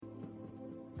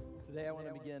Today I want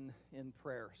to begin in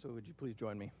prayer, so would you please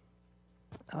join me?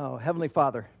 Oh, Heavenly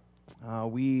Father,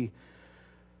 we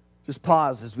just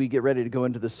pause as we get ready to go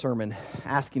into this sermon,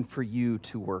 asking for you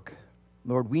to work.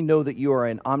 Lord, we know that you are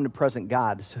an omnipresent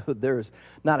God, so there's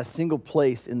not a single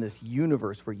place in this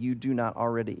universe where you do not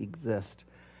already exist.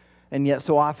 And yet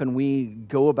so often we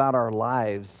go about our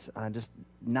lives just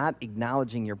not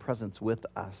acknowledging your presence with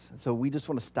us. So we just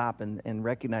want to stop and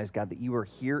recognize, God, that you are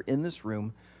here in this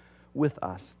room with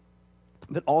us.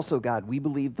 But also, God, we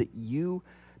believe that you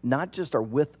not just are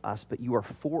with us, but you are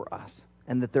for us,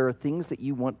 and that there are things that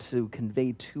you want to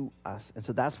convey to us. And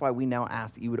so that's why we now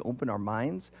ask that you would open our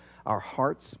minds, our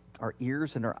hearts, our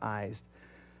ears, and our eyes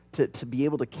to be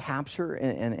able to capture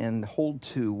and hold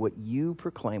to what you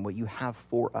proclaim, what you have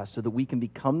for us, so that we can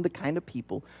become the kind of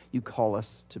people you call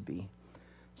us to be.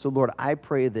 So, Lord, I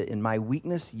pray that in my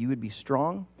weakness you would be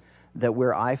strong, that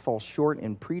where I fall short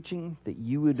in preaching, that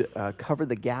you would cover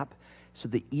the gap, so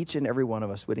that each and every one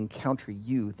of us would encounter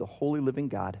you, the holy living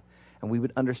God, and we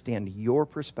would understand your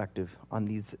perspective on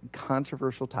these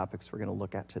controversial topics we're going to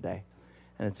look at today.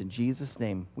 And it's in Jesus'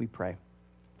 name we pray.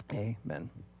 Amen.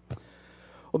 Well,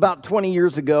 about 20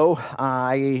 years ago,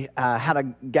 I had a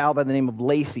gal by the name of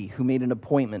Lacey who made an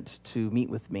appointment to meet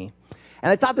with me. And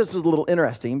I thought this was a little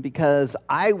interesting because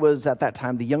I was, at that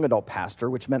time, the young adult pastor,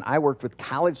 which meant I worked with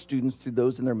college students through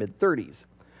those in their mid-30s.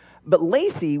 But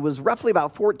Lacey was roughly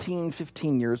about 14,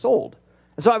 15 years old.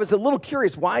 And so I was a little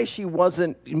curious why she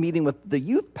wasn't meeting with the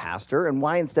youth pastor and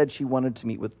why instead she wanted to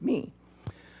meet with me.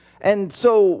 And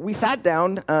so we sat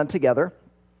down together,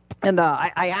 and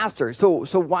I asked her, so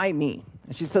why me?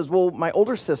 And she says, well, my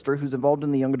older sister, who's involved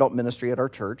in the young adult ministry at our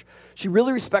church, she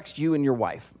really respects you and your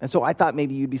wife. And so I thought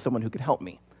maybe you'd be someone who could help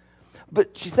me.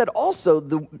 But she said also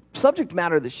the subject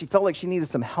matter that she felt like she needed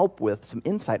some help with, some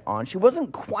insight on, she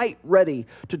wasn't quite ready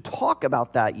to talk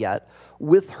about that yet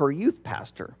with her youth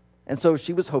pastor. And so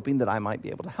she was hoping that I might be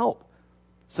able to help.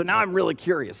 So now I'm really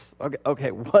curious.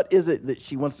 Okay, what is it that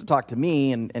she wants to talk to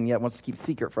me and yet wants to keep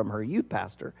secret from her youth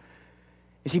pastor?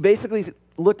 And she basically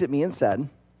looked at me and said,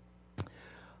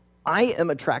 I am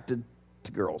attracted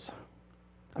to girls.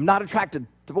 I'm not attracted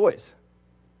to boys.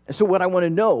 And so what I want to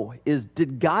know is,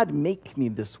 did God make me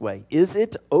this way? Is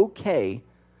it okay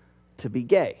to be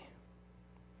gay?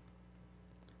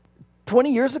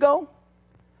 20 years ago,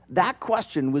 that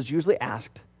question was usually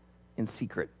asked in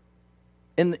secret,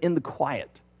 in the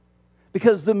quiet.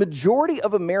 Because the majority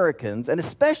of Americans, and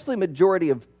especially majority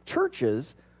of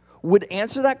churches, would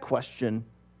answer that question,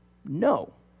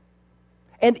 no.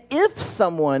 And if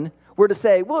someone were to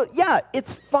say, well, yeah,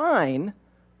 it's fine,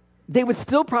 they would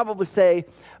still probably say,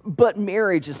 but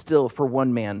marriage is still for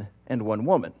one man and one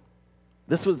woman.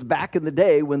 This was back in the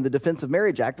day when the Defense of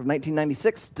Marriage Act of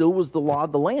 1996 still was the law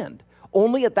of the land.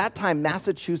 Only at that time,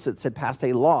 Massachusetts had passed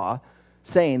a law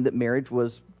saying that marriage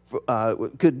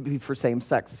could be for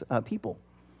same-sex people.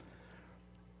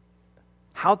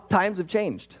 How times have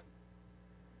changed.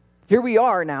 Here we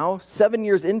are now, 7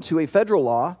 years into a federal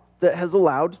law that has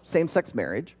allowed same-sex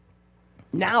marriage.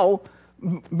 Now,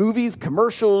 movies,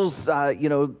 commercials,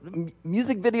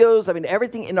 music videos,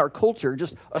 everything in our culture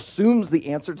just assumes the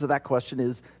answer to that question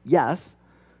is yes.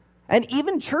 And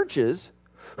even churches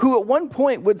who at one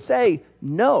point would say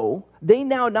no, they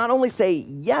now not only say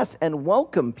yes and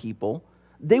welcome people,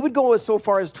 they would go so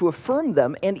far as to affirm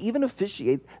them and even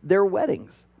officiate their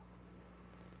weddings.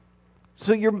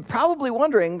 So you're probably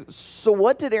wondering, so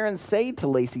what did Aaron say to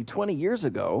Lacey 20 years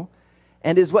ago?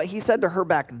 And is what he said to her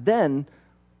back then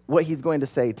what he's going to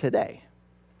say today?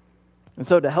 And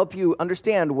so to help you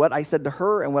understand what I said to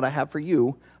her and what I have for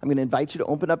you, I'm going to invite you to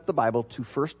open up the Bible to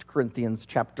 1 Corinthians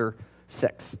chapter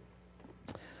 6.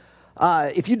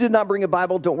 If you did not bring a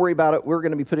Bible, don't worry about it. We're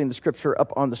going to be putting the scripture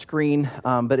up on the screen.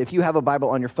 But if you have a Bible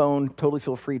on your phone, totally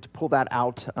feel free to pull that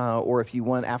out. Or if you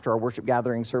want, after our worship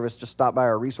gathering service, just stop by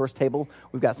our resource table.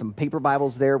 We've got some paper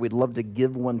Bibles there. We'd love to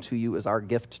give one to you as our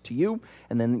gift to you.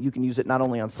 And then you can use it not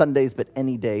only on Sundays, but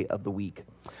any day of the week.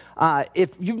 If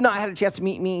you've not had a chance to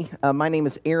meet me, my name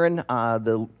is Aaron,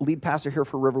 the lead pastor here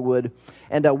for Riverwood.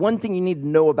 And one thing you need to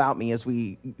know about me as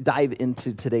we dive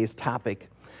into today's topic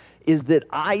is that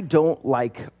I don't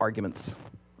like arguments.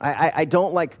 I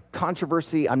don't like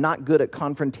controversy. I'm not good at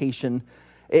confrontation.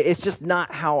 It's just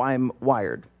not how I'm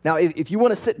wired. Now, if you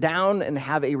want to sit down and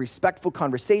have a respectful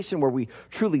conversation where we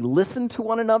truly listen to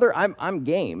one another, I'm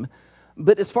game.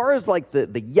 But as far as like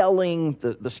the yelling,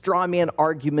 the straw man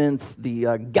arguments,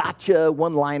 the gotcha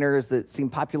one-liners that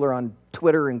seem popular on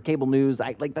Twitter and cable news,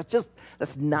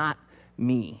 that's not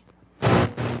me.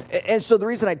 And so the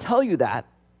reason I tell you that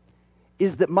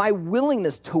is that my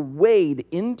willingness to wade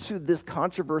into this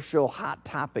controversial hot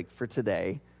topic for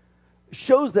today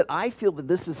shows that I feel that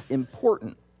this is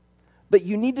important. But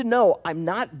you need to know I'm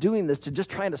not doing this to just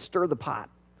trying to stir the pot.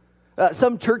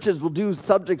 Some churches will do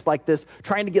subjects like this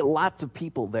trying to get lots of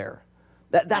people there.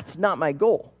 That's not my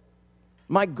goal.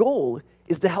 My goal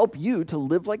is to help you to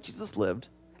live like Jesus lived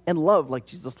and love like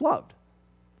Jesus loved.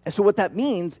 And so what that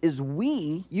means is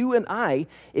you and I,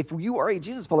 if you are a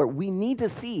Jesus follower, we need to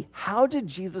see, how did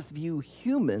Jesus view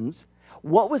humans?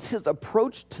 What was his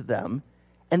approach to them?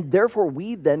 And therefore,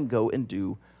 we then go and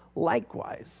do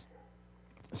likewise.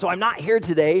 So I'm not here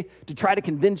today to try to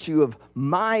convince you of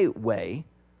my way.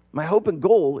 My hope and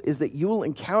goal is that you will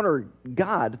encounter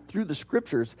God through the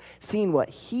scriptures, seeing what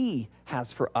he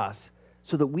has for us,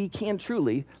 so that we can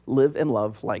truly live and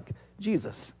love like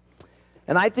Jesus.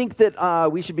 And I think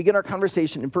that we should begin our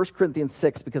conversation in 1 Corinthians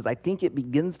 6, because I think it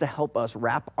begins to help us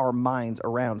wrap our minds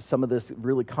around some of this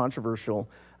really controversial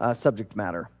subject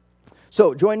matter.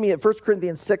 So join me at 1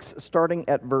 Corinthians 6, starting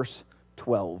at verse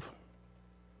 12.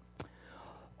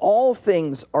 All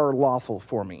things are lawful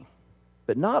for me,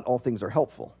 but not all things are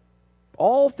helpful.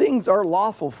 All things are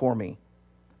lawful for me,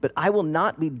 but I will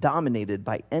not be dominated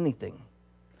by anything.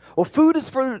 Well, food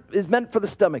is meant for the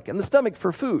stomach, and the stomach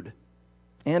for food.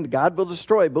 And God will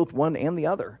destroy both one and the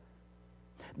other.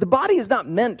 The body is not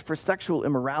meant for sexual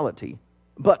immorality,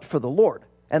 but for the Lord,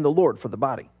 and the Lord for the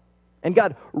body. And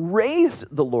God raised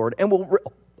the Lord and will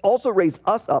also raise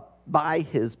us up by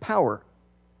his power.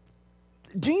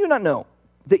 Do you not know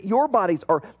that your bodies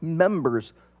are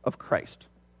members of Christ?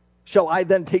 Shall I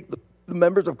then take the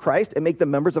members of Christ and make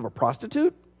them members of a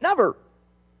prostitute? Never.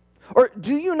 Or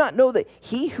do you not know that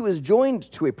he who is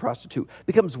joined to a prostitute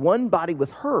becomes one body with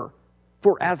her?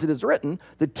 For as it is written,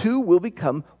 the two will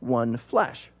become one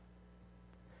flesh.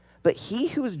 But he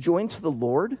who is joined to the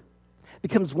Lord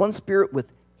becomes one spirit with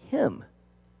him.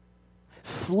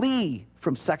 Flee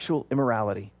from sexual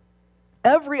immorality.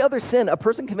 Every other sin a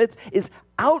person commits is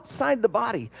outside the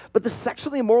body, but the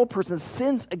sexually immoral person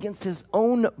sins against his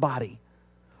own body.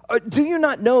 Do you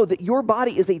not know that your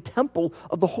body is a temple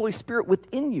of the Holy Spirit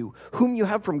within you, whom you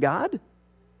have from God?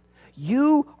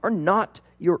 You are not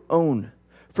your own,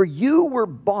 for you were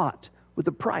bought with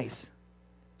a price.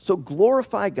 So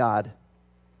glorify God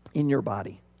in your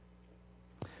body.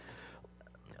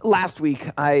 Last week,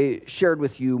 I shared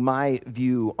with you my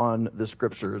view on the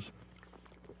scriptures.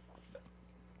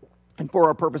 And for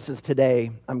our purposes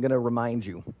today, I'm going to remind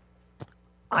you.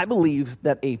 I believe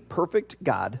that a perfect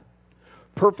God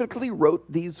perfectly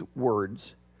wrote these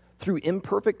words through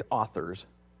imperfect authors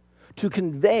to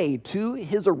convey to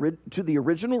the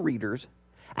original readers,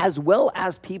 as well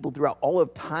as people throughout all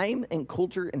of time and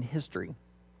culture and history,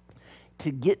 to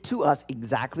get to us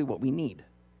exactly what we need.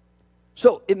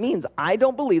 So it means I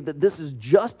don't believe that this is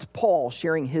just Paul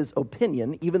sharing his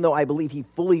opinion, even though I believe he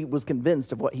fully was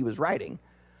convinced of what he was writing.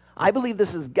 I believe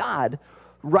this is God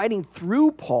writing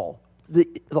through Paul,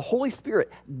 the Holy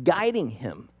Spirit guiding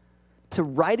him to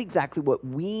write exactly what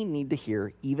we need to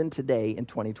hear even today in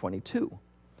 2022.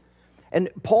 And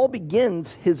Paul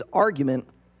begins his argument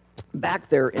back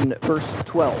there in verse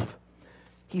 12.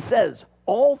 He says,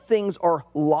 all things are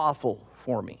lawful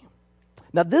for me.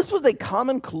 Now, this was a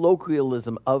common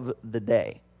colloquialism of the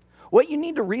day. What you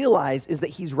need to realize is that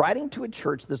he's writing to a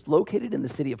church that's located in the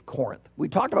city of Corinth. We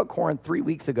talked about Corinth 3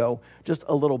 weeks ago, just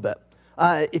a little bit.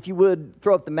 If you would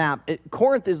throw up the map,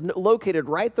 Corinth is located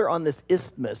right there on this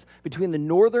isthmus between the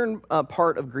northern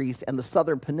part of Greece and the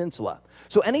southern peninsula.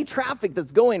 So any traffic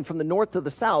that's going from the north to the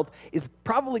south is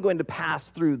probably going to pass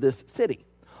through this city.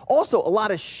 Also, a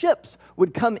lot of ships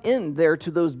would come in there to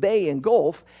those bay and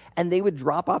gulf, and they would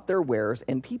drop off their wares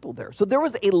and people there. So there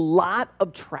was a lot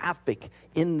of traffic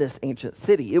in this ancient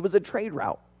city. It was a trade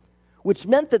route, which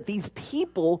meant that these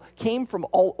people came from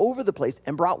all over the place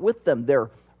and brought with them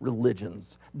their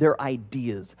religions, their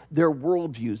ideas, their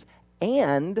worldviews,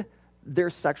 and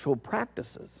their sexual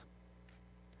practices.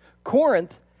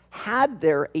 Corinth had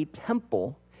there a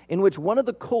temple in which one of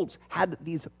the cults had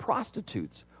these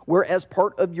prostitutes, where as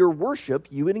part of your worship,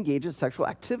 you would engage in sexual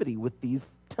activity with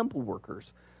these temple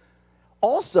workers.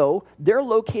 Also, they're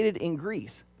located in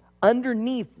Greece,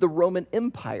 underneath the Roman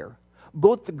Empire.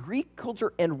 Both the Greek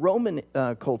culture and Roman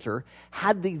culture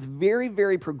had these very,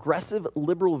 very progressive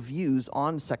liberal views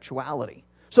on sexuality.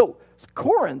 So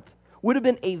Corinth would have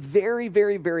been a very,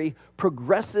 very, very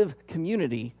progressive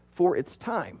community for its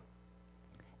time.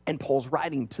 And Paul's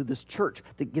writing to this church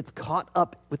that gets caught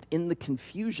up within the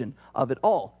confusion of it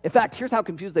all. In fact, here's how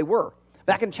confused they were.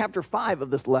 Back in chapter 5 of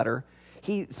this letter,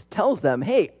 he tells them,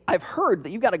 hey, I've heard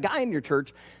that you've got a guy in your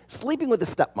church sleeping with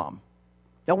his stepmom.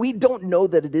 Now, we don't know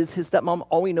that it is his stepmom.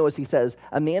 All we know is he says,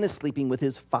 a man is sleeping with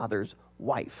his father's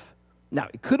wife. Now,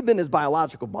 it could have been his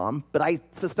biological mom, but I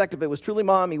suspect if it was truly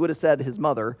mom, he would have said his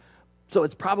mother. So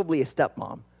it's probably a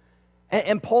stepmom.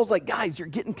 And Paul's like, guys, you're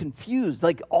getting confused.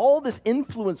 Like, all this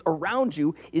influence around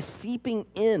you is seeping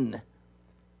in.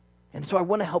 And so I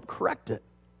want to help correct it.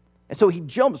 And so he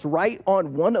jumps right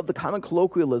on one of the common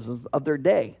colloquialisms of their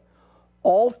day.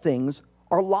 All things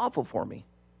are lawful for me.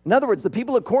 In other words, the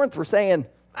people of Corinth were saying,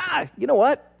 you know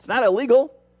what? It's not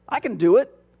illegal. I can do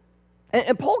it.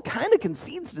 And Paul kind of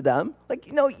concedes to them, like,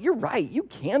 you're right. You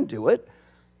can do it,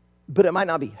 but it might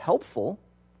not be helpful.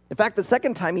 In fact, the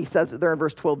second time he says it there in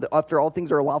verse 12, that after all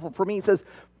things are lawful for me, he says,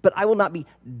 but I will not be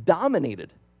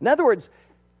dominated. In other words,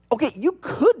 okay, you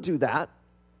could do that,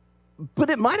 but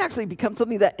it might actually become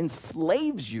something that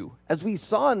enslaves you. As we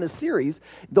saw in this series,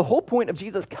 the whole point of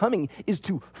Jesus coming is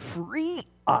to free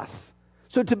us.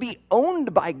 So to be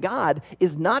owned by God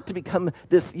is not to become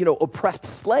this, oppressed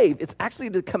slave. It's actually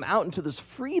to come out into this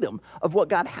freedom of what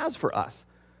God has for us.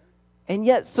 And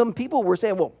yet some people were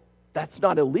saying, well, that's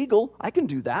not illegal. I can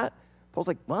do that. Paul's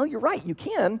like, well, you're right. You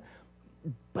can,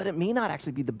 but it may not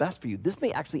actually be the best for you. This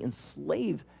may actually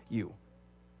enslave you.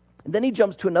 And then he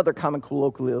jumps to another common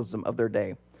colloquialism of their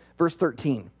day. Verse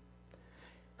 13.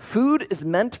 Food is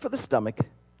meant for the stomach,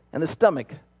 and the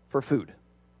stomach for food.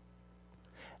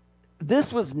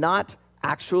 This was not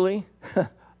actually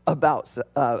about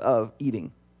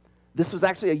eating. This was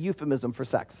actually a euphemism for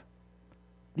sex.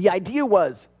 The idea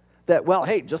was that, well,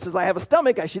 hey, just as I have a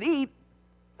stomach, I should eat.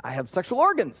 I have sexual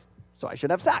organs, so I should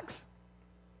have sex.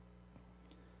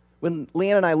 When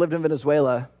Leanne and I lived in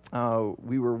Venezuela,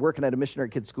 we were working at a missionary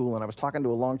kids school, and I was talking to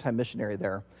a longtime missionary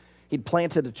there. He'd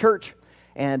planted a church,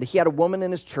 and he had a woman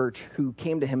in his church who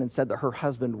came to him and said that her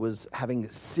husband was having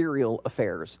serial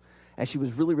affairs, and she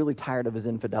was really, really tired of his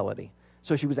infidelity.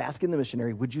 So she was asking the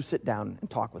missionary, would you sit down and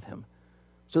talk with him?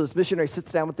 So this missionary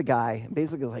sits down with the guy and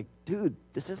basically like, dude,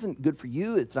 this isn't good for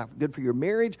you. It's not good for your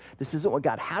marriage. This isn't what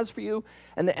God has for you.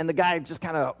 And the guy just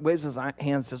kind of waves his hand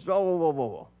and says,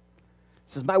 whoa.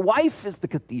 He says, my wife is the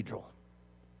cathedral.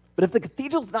 But if the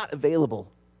cathedral's not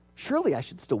available, surely I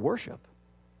should still worship.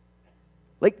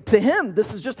 Like, to him,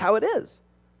 this is just how it is.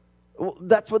 Well,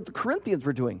 that's what the Corinthians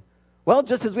were doing. Well,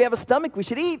 just as we have a stomach, we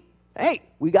should eat. Hey,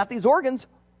 we got these organs.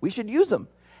 We should use them.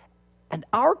 And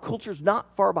our culture's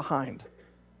not far behind.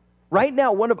 Right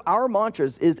now, one of our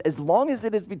mantras is, as long as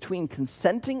it is between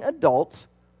consenting adults,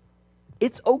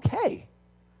 it's okay.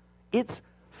 It's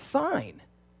fine.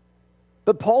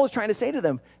 But Paul is trying to say to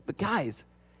them, but guys,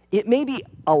 it may be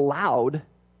allowed,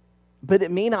 but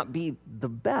it may not be the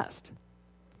best.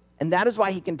 And that is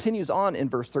why he continues on in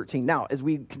verse 13. Now, as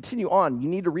we continue on, you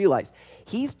need to realize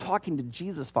he's talking to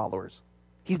Jesus followers.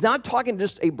 He's not talking to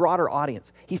just a broader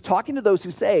audience. He's talking to those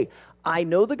who say, I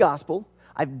know the gospel,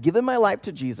 I've given my life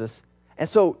to Jesus, and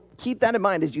so keep that in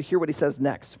mind as you hear what he says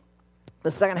next.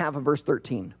 The second half of verse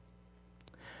 13.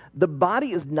 The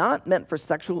body is not meant for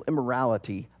sexual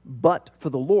immorality, but for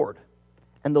the Lord,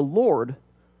 and the Lord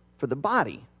for the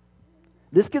body.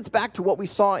 This gets back to what we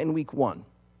saw in week 1.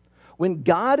 When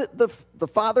God the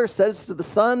Father says to the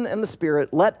Son and the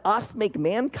Spirit, let us make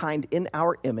mankind in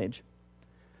our image,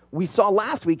 we saw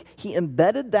last week he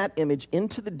embedded that image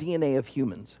into the DNA of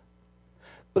humans.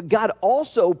 But God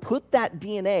also put that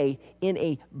DNA in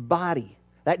a body.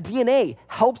 That DNA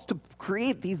helps to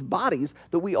create these bodies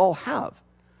that we all have.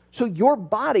 So your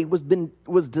body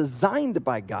was designed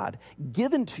by God,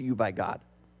 given to you by God.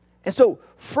 And so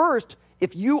first,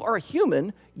 if you are a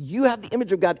human, you have the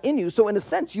image of God in you. So in a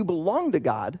sense, you belong to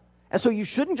God. And so you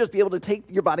shouldn't just be able to take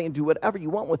your body and do whatever you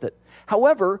want with it.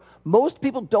 However, most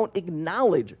people don't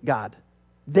acknowledge God.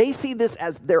 They see this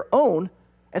as their own.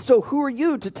 And so who are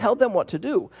you to tell them what to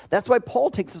do? That's why Paul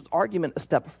takes this argument a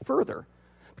step further.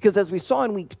 Because as we saw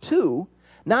in week 2,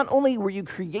 not only were you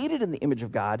created in the image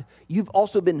of God, you've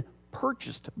also been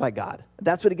purchased by God.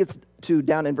 That's what it gets to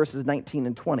down in verses 19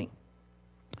 and 20.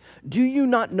 Do you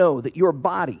not know that your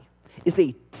body is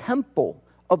a temple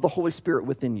of the Holy Spirit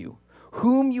within you,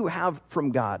 whom you have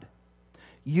from God?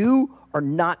 You are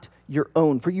not your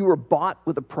own, for you were bought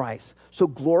with a price. So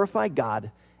glorify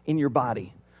God in your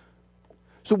body.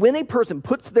 So when a person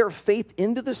puts their faith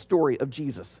into the story of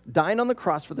Jesus dying on the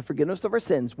cross for the forgiveness of our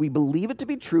sins, we believe it to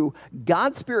be true.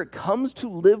 God's Spirit comes to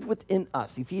live within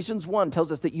us. Ephesians 1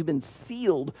 tells us that you've been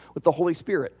sealed with the Holy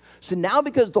Spirit. So now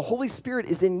because the Holy Spirit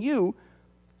is in you,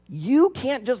 you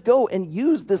can't just go and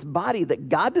use this body that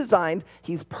God designed,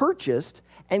 he's purchased,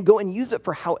 and go and use it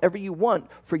for however you want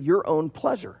for your own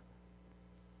pleasure.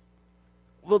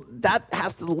 Well, that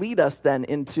has to lead us then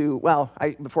into,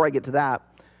 before I get to that,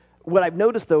 what I've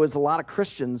noticed, though, is a lot of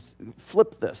Christians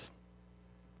flip this.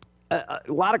 A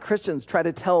lot of Christians try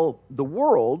to tell the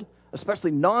world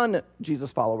especially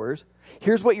non-Jesus followers,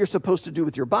 here's what you're supposed to do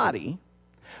with your body,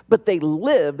 but they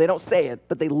don't say it,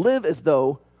 but they live as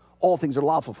though all things are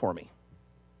lawful for me.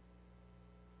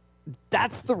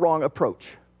 That's the wrong approach.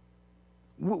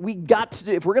 We got to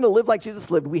do, if we're going to live like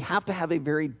Jesus lived, we have to have a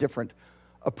very different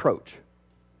approach.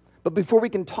 But before we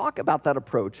can talk about that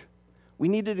approach, we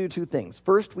need to do two things.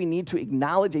 First, we need to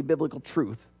acknowledge a biblical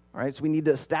truth, all right? So we need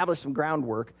to establish some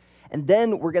groundwork, and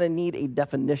then we're going to need a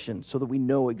definition so that we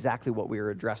know exactly what we are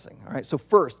addressing, all right? So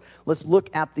first, let's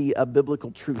look at the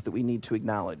biblical truth that we need to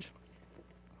acknowledge.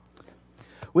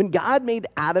 When God made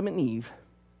Adam and Eve,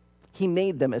 he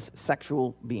made them as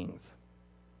sexual beings.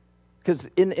 Because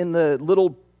in the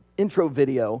little intro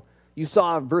video, you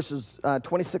saw verses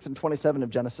 26 and 27 of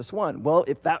Genesis 1. Well,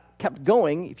 if that kept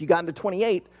going, if you got into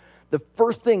 28, the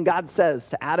first thing God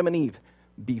says to Adam and Eve,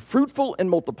 be fruitful and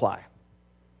multiply.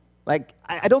 Like,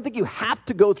 I don't think you have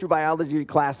to go through biology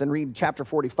class and read chapter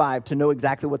 45 to know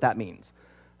exactly what that means.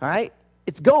 All right?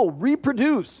 It's go,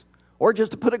 reproduce, or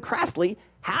just to put it crassly,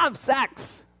 have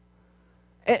sex.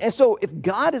 And so if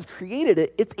God has created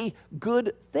it, it's a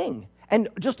good thing. And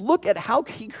just look at how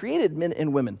he created men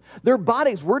and women. Their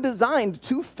bodies were designed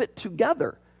to fit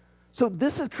together. So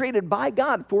this is created by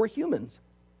God for humans.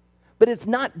 But it's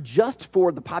not just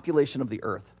for the population of the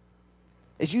earth.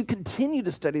 As you continue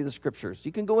to study the scriptures,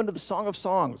 you can go into the Song of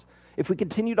Songs. If we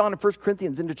continued on in 1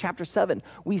 Corinthians into chapter 7,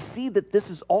 we see that this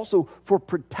is also for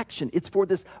protection. It's for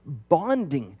this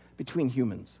bonding between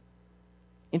humans.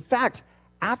 In fact,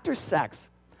 after sex,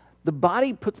 the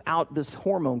body puts out this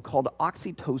hormone called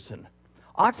oxytocin.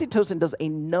 Oxytocin does a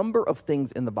number of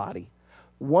things in the body,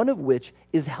 one of which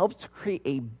is helps to create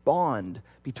a bond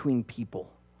between people.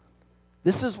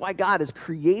 This is why God has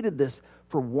created this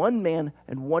for one man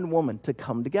and one woman to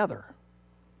come together.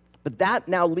 But that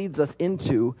now leads us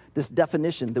into this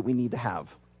definition that we need to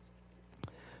have.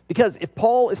 Because if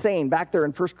Paul is saying back there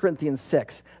in 1 Corinthians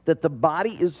 6 that the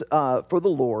body is for the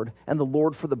Lord and the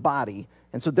Lord for the body,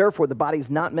 and so therefore the body is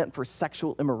not meant for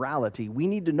sexual immorality, we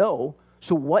need to know,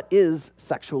 so what is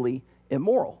sexually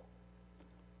immoral?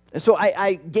 And so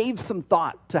I gave some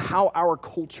thought to how our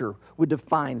culture would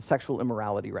define sexual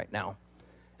immorality right now.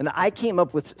 And I came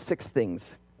up with 6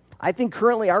 things. I think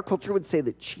currently our culture would say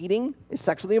that cheating is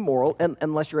sexually immoral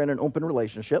unless you're in an open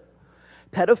relationship.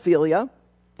 Pedophilia,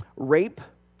 rape,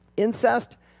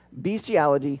 incest,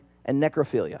 bestiality, and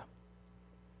necrophilia.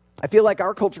 I feel like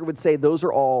our culture would say those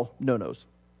are all no-nos.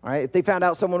 All right? If they found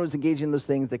out someone was engaging in those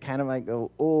things, they kind of might go,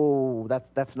 oh,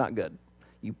 that's not good.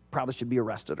 You probably should be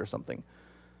arrested or something.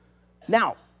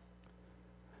 Now,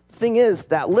 the thing is,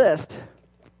 that list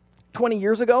 20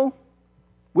 years ago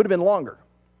would have been longer.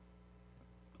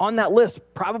 On that list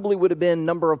probably would have been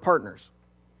number of partners.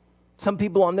 Some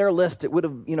people on their list, it would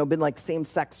have been like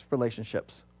same-sex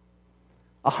relationships.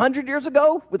 100 years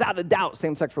ago, without a doubt,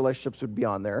 same-sex relationships would be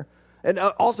on there. And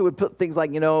also would put things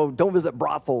like, don't visit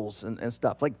brothels and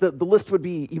stuff. Like the list would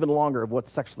be even longer of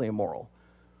what's sexually immoral.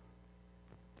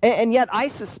 And yet I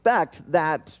suspect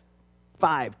that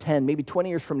 5, 10, maybe 20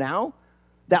 years from now,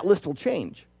 that list will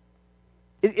change.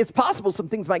 It's possible some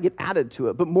things might get added to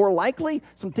it, but more likely,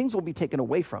 some things will be taken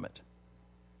away from it.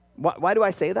 Why do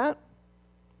I say that?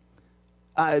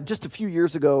 Just a few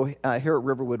years ago here at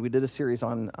Riverwood, we did a series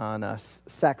on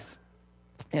sex.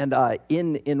 And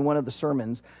in one of the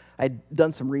sermons, I'd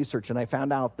done some research, and I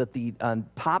found out that the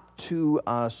top 2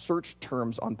 search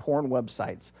terms on porn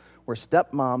websites were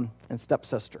stepmom and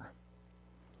stepsister.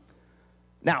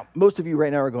 Now, most of you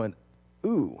right now are going,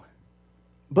 ooh.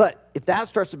 But if that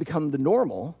starts to become the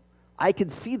normal, I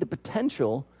could see the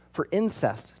potential for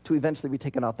incest to eventually be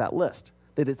taken off that list,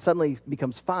 that it suddenly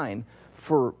becomes fine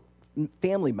for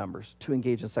family members to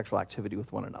engage in sexual activity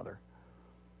with one another.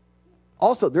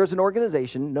 Also, there's an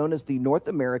organization known as the North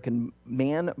American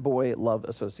Man-Boy Love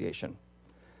Association.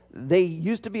 They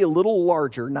used to be a little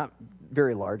larger, not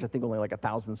very large, I think only like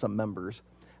 1,000-some members.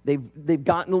 They've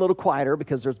gotten a little quieter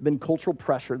because there's been cultural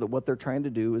pressure that what they're trying to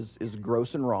do is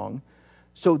gross and wrong.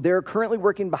 So they're currently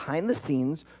working behind the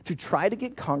scenes to try to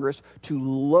get Congress to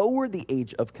lower the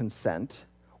age of consent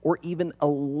or even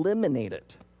eliminate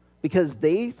it. Because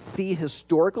they see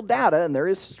historical data, and there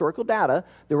is historical data,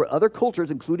 there were other cultures,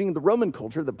 including the Roman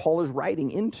culture that Paul is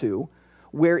writing into,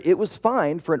 where it was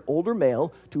fine for an older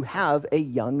male to have a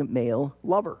young male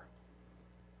lover.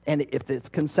 And if it's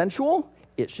consensual,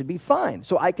 it should be fine.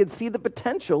 So I could see the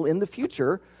potential in the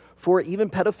future for even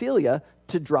pedophilia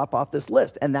to drop off this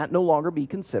list, and that no longer be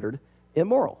considered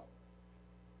immoral.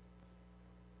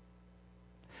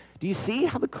 Do you see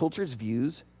how the culture's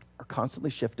views are constantly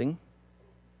shifting?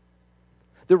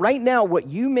 That right now, what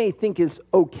you may think is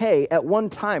okay at one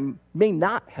time may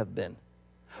not have been.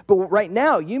 But right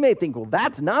now, you may think, well,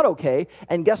 that's not okay.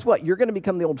 And guess what? You're going to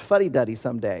become the old fuddy-duddy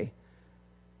someday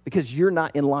because you're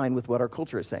not in line with what our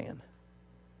culture is saying.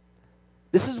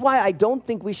 This is why I don't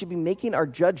think we should be making our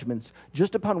judgments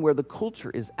just upon where the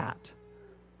culture is at.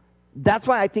 That's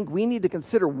why I think we need to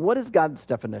consider, what is God's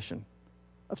definition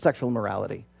of sexual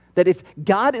immorality? That if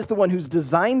God is the one who's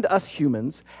designed us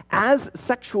humans as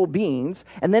sexual beings,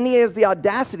 and then he has the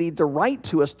audacity to write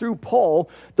to us through Paul,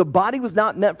 the body was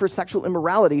not meant for sexual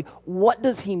immorality, what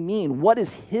does he mean? What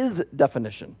is his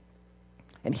definition?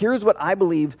 And here's what I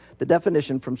believe the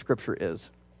definition from Scripture is.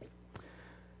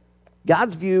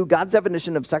 God's view, God's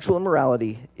definition of sexual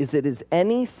immorality is it is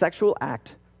any sexual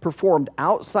act performed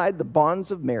outside the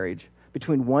bonds of marriage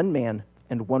between one man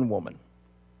and one woman.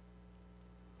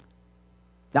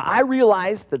 Now, I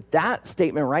realize that that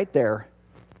statement right there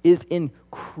is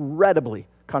incredibly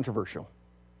controversial.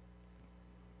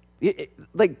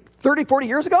 Like 30, 40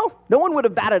 years ago, no one would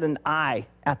have batted an eye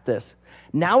at this.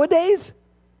 Nowadays,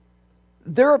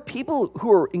 there are people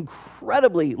who are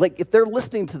incredibly, like if they're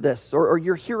listening to this or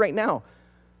you're here right now,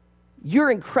 you're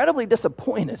incredibly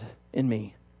disappointed in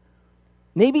me.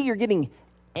 Maybe you're getting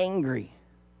angry.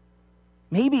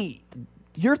 Maybe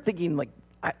you're thinking like,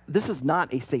 this is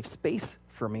not a safe space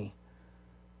for me.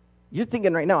 You're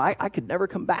thinking right now, I could never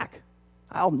come back.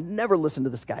 I'll never listen to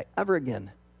this guy ever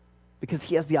again because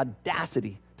he has the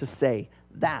audacity to say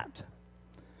that.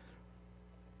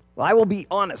 Well, I will be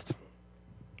honest.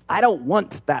 I don't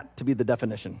want that to be the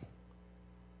definition.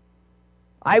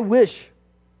 I wish,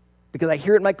 because I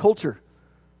hear it in my culture,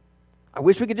 I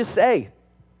wish we could just say,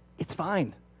 it's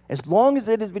fine. As long as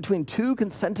it is between two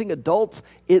consenting adults,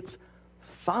 it's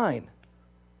fine.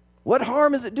 What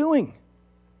harm is it doing?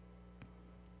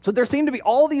 So there seem to be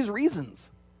all these reasons.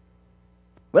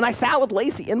 When I sat with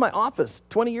Lacey in my office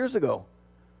 20 years ago,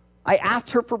 I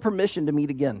asked her for permission to meet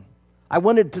again. I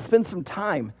wanted to spend some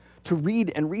time to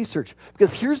read and research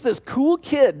because here's this cool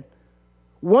kid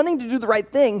wanting to do the right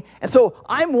thing. And so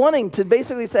I'm wanting to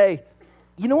basically say,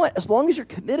 you know what, as long as you're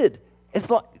committed, as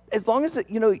long as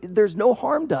there's no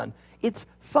harm done, it's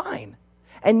fine.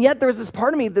 And yet there's this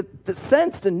part of me that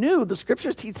sensed and knew the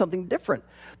Scriptures teach something different.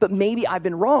 But maybe I've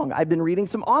been wrong. I've been reading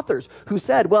some authors who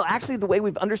said, well, actually the way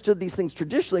we've understood these things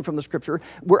traditionally from the Scripture,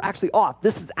 we're actually off.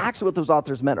 This is actually what those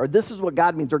authors meant, or this is what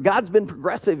God means, or God's been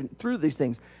progressive through these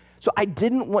things. So I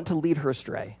didn't want to lead her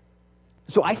astray.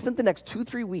 So I spent the next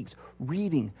 2-3 weeks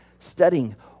reading,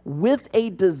 studying, with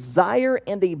a desire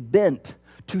and a bent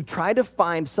to try to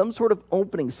find some sort of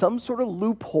opening, some sort of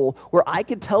loophole where I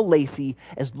could tell Lacey,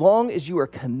 as long as you are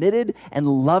committed and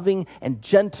loving and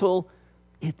gentle,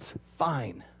 it's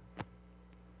fine.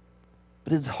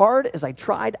 But as hard as I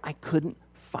tried, I couldn't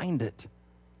find it.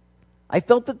 I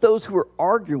felt that those who were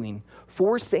arguing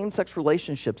for same-sex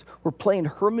relationships were playing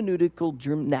hermeneutical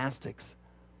gymnastics.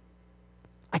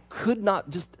 I could not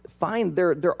just find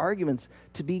their arguments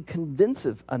to be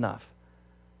convincing enough.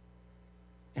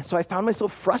 And so I found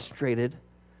myself frustrated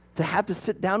to have to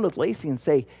sit down with Lacey and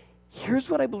say, here's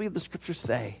what I believe the Scriptures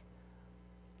say.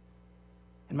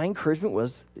 And my encouragement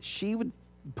was that she would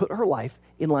put her life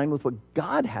in line with what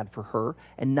God had for her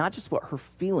and not just what her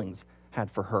feelings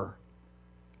had for her.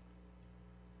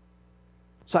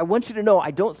 So I want you to know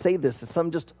I don't say this as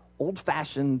some just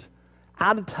old-fashioned,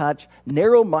 out-of-touch,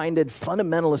 narrow-minded,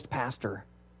 fundamentalist pastor.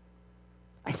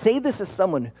 I say this as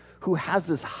someone who has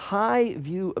this high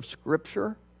view of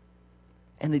Scripture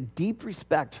and a deep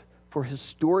respect for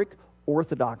historic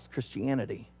Orthodox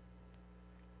Christianity.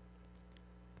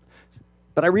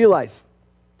 But I realize,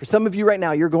 for some of you right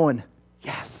now, you're going,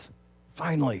 yes,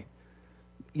 finally.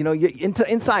 You know,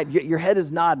 inside, your head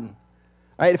is nodding.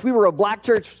 All right, if we were a black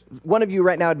church, one of you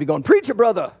right now would be going, preach it,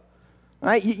 brother. All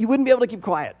right, you wouldn't be able to keep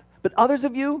quiet. But others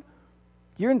of you,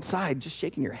 you're inside just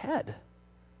shaking your head.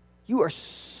 You are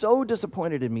so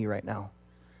disappointed in me right now.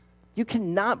 You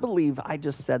cannot believe I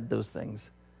just said those things.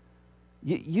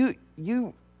 You're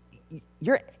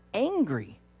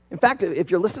angry. In fact,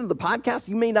 if you're listening to the podcast,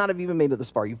 you may not have even made it this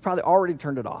far. You've probably already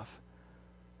turned it off.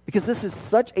 Because this is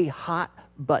such a hot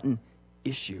button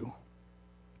issue.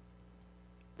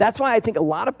 That's why I think a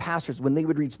lot of pastors, when they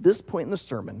would reach this point in the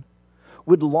sermon,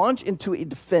 would launch into a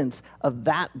defense of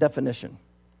that definition.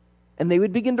 And they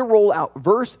would begin to roll out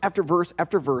verse after verse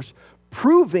after verse,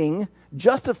 proving,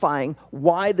 justifying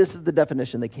why this is the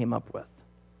definition they came up with.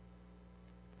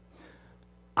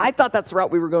 I thought that's the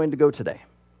route we were going to go today.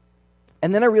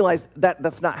 And then I realized that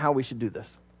that's not how we should do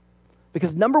this.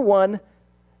 Because number one,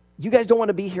 you guys don't want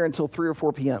to be here until 3 or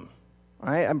 4 p.m.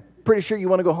 All right? I'm pretty sure you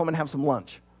want to go home and have some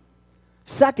lunch.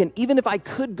 Second, even if I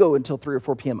could go until 3 or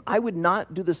 4 p.m., I would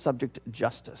not do the subject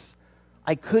justice.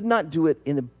 I could not do it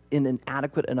in in an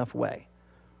adequate enough way.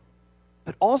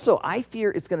 But also, I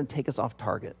fear it's going to take us off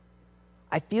target.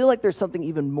 I feel like there's something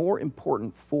even more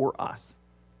important for us.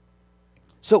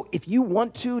 So if you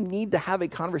need to have a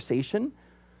conversation,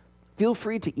 feel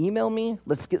free to email me.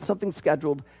 Let's get something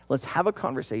scheduled. Let's have a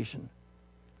conversation.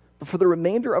 But for the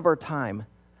remainder of our time,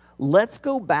 let's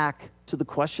go back to the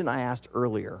question I asked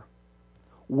earlier.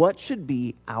 What should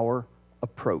be our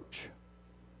approach?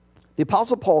 The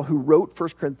Apostle Paul, who wrote 1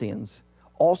 Corinthians,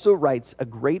 also writes a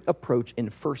great approach in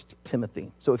 1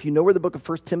 Timothy. So if you know where the book of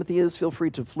 1 Timothy is, feel free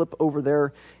to flip over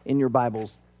there in your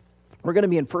Bibles. We're going to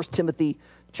be in 1 Timothy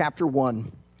chapter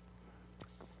 1.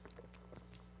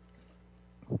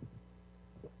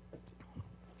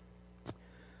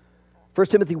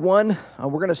 First Timothy 1, we're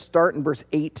going to start in verse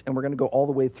 8, and we're going to go all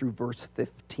the way through verse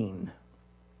 15.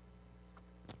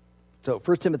 So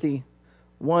 1 Timothy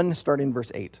 1, starting in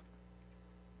verse 8.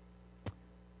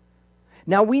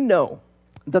 Now we know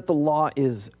that the law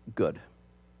is good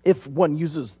if one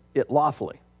uses it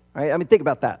lawfully. Right? I mean, think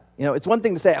about that. It's one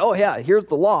thing to say, oh yeah, here's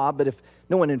the law, but if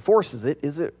no one enforces it,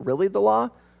 is it really the law?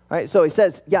 Right? So he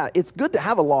says, yeah, it's good to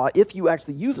have a law if you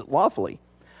actually use it lawfully.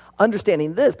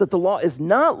 Understanding this, that the law is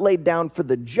not laid down for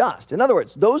the just. In other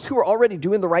words, those who are already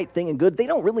doing the right thing and good, they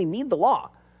don't really need the law.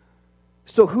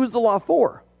 So who's the law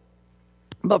for?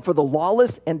 But for the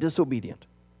lawless and disobedient,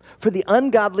 for the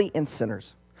ungodly and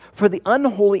sinners, for the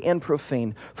unholy and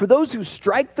profane, for those who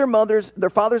strike their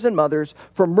fathers and mothers,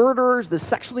 for murderers, the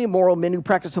sexually immoral, men who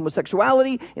practice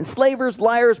homosexuality, enslavers,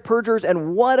 liars, perjurers,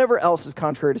 and whatever else is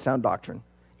contrary to sound doctrine,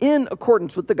 in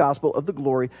accordance with the gospel of the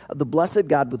glory of the blessed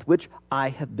God with which I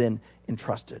have been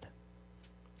entrusted.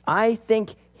 I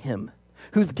thank him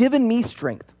who's given me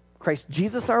strength, Christ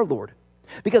Jesus our Lord,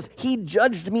 because he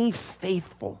judged me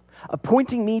faithful,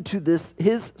 appointing me to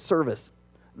his service.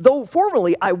 Though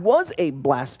formerly I was a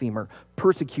blasphemer,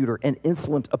 persecutor, and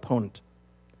insolent opponent.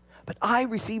 But I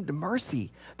received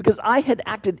mercy because I had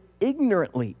acted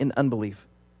ignorantly in unbelief.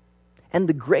 And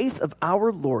the grace of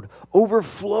our Lord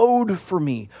overflowed for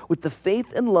me with the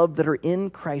faith and love that are in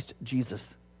Christ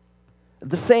Jesus.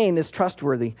 The saying is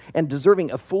trustworthy and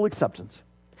deserving of full acceptance,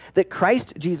 that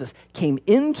Christ Jesus came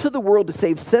into the world to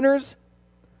save sinners,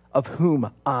 of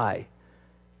whom I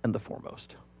am the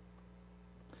foremost.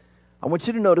 I want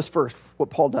you to notice first what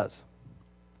Paul does.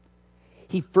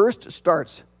 He first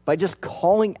starts by just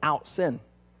calling out sin.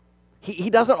 He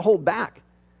doesn't hold back.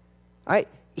 Right?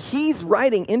 He's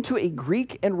writing into a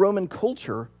Greek and Roman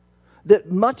culture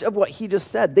that much of what he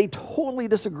just said, they totally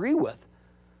disagree with.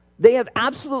 They have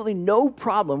absolutely no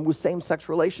problem with same-sex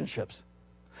relationships.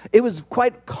 It was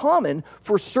quite common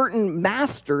for certain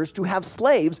masters to have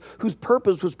slaves whose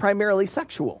purpose was primarily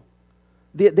sexual.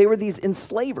 They were these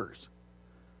enslavers.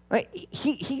 Right?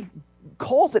 He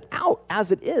calls it out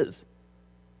as it is.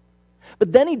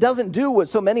 But then he doesn't do what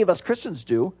so many of us Christians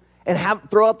do and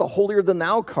throw out the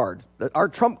holier-than-thou card, our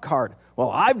trump card. Well,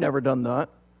 I've never done that.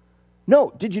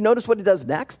 No, did you notice what he does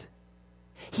next?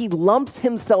 He lumps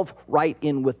himself right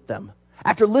in with them.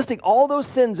 After listing all those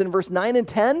sins in verse 9 and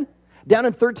 10, down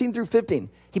in 13 through 15,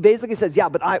 he basically says, yeah,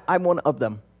 but I'm one of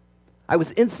them. I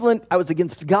was insolent. I was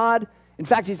against God. In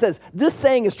fact, he says, this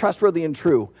saying is trustworthy and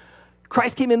true.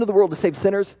 Christ came into the world to save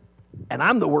sinners, and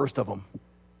I'm the worst of them.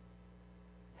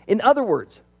 In other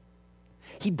words,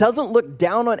 he doesn't look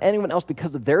down on anyone else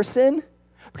because of their sin,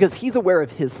 because he's aware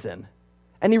of his sin.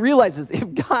 And he realizes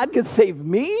if God can save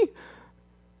me,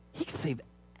 he can save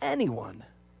anyone.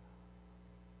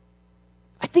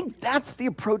 I think that's the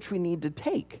approach we need to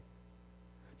take,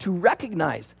 to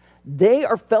recognize they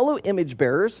are fellow image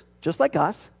bearers, just like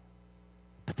us,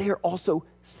 but they are also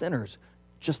sinners,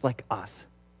 just like us.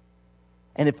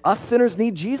 And if us sinners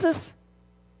need Jesus,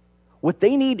 what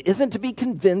they need isn't to be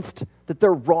convinced that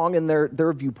they're wrong in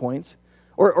their viewpoints,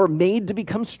 or made to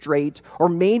become straight, or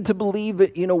made to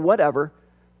believe, whatever.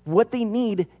 What they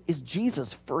need is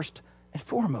Jesus first and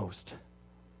foremost.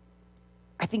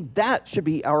 I think that should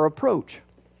be our approach.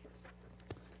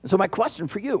 And so my question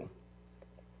for you,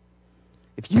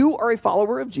 if you are a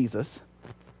follower of Jesus,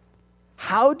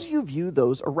 how do you view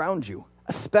those around you,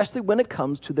 especially when it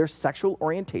comes to their sexual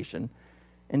orientation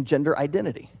and gender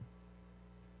identity?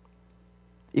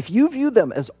 If you view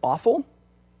them as awful,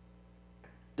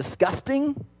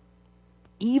 disgusting,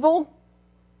 evil,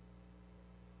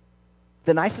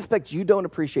 then I suspect you don't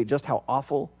appreciate just how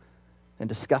awful and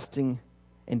disgusting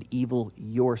and evil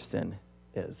your sin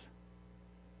is.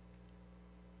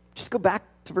 Just go back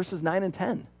to verses 9 and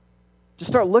 10.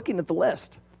 Just start looking at the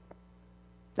list.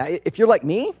 Now, if you're like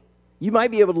me, you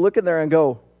might be able to look in there and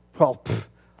go, well,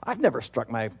 I've never struck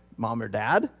my mom or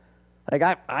dad.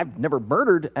 Like, I've never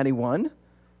murdered anyone.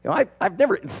 I've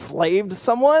never enslaved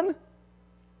someone.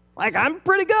 Like, I'm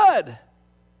pretty good.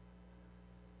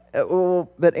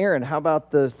 But Aaron, how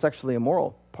about the sexually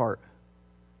immoral part?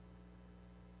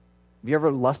 Have you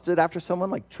ever lusted after someone,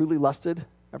 like truly lusted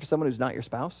after someone who's not your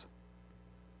spouse?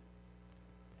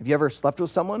 Have you ever slept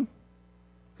with someone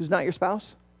who's not your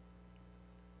spouse?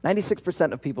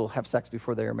 96% of people have sex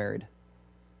before they are married.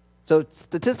 So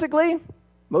statistically,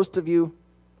 most of you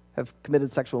have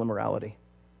committed sexual immorality.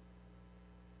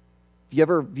 Have you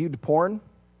ever viewed porn?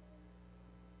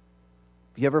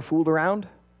 Have you ever fooled around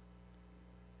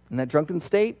in that drunken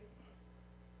state?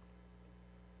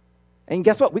 And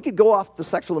guess what? We could go off the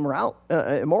sexual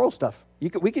immoral stuff. We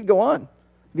could go on. Have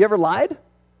you ever lied?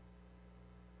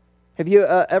 Have you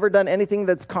ever done anything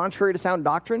that's contrary to sound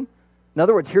doctrine? In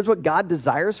other words, here's what God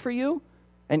desires for you,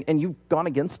 and you've gone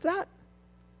against that?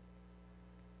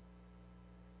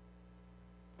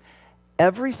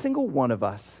 Every single one of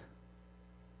us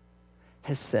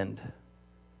has sinned.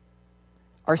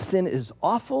 Our sin is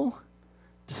awful,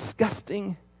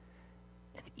 disgusting,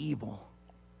 and evil.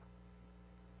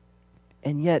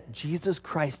 And yet, Jesus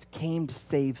Christ came to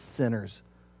save sinners,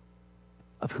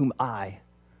 of whom I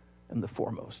am the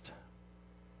foremost.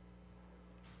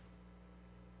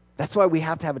 That's why we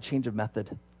have to have a change of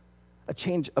method, a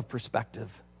change of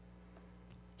perspective.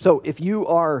 So if you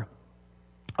are,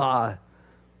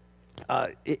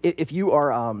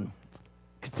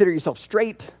 consider yourself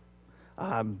straight,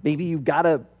 maybe you've got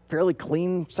a fairly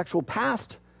clean sexual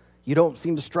past, you don't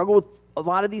seem to struggle with a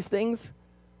lot of these things,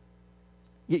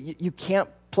 you can't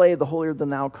play the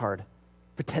holier-than-thou card,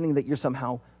 pretending that you're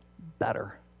somehow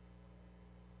better.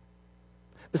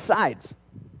 Besides,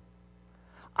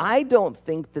 I don't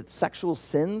think that sexual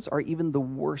sins are even the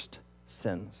worst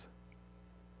sins.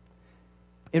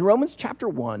 In Romans chapter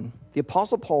 1, the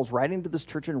Apostle Paul is writing to this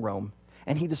church in Rome,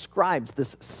 and he describes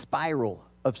this spiral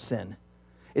of sin.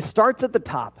 It starts at the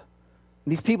top,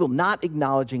 these people not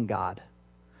acknowledging God.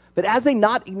 But as they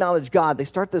not acknowledge God, they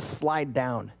start to slide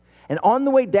down. And on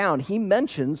the way down, he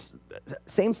mentions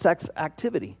same-sex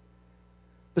activity.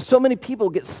 But so many people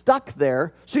get stuck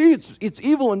there. See, it's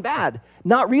evil and bad,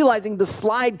 not realizing the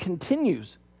slide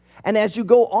continues. And as you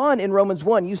go on in Romans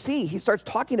 1, you see he starts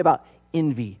talking about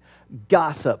envy,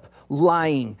 gossip,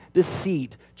 lying,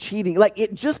 deceit, cheating. Like,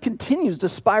 it just continues to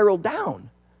spiral down.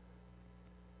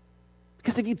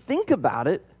 Because if you think about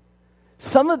it,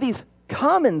 some of these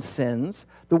common sins,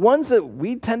 the ones that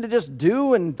we tend to just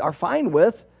do and are fine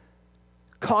with,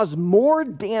 cause more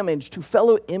damage to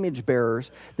fellow image bearers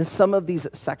than some of these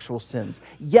sexual sins.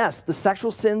 Yes, the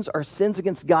sexual sins are sins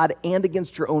against God and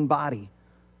against your own body.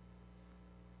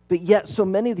 But yet, so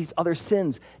many of these other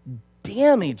sins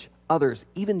damage others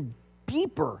even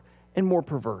deeper and more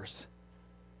perverse.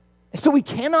 And so we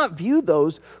cannot view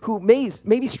those who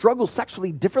maybe struggle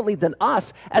sexually differently than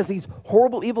us as these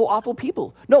horrible, evil, awful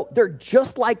people. No, they're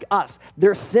just like us.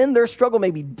 Their sin, their struggle may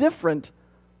be different,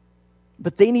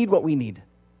 but they need what we need.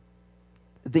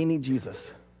 They need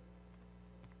Jesus.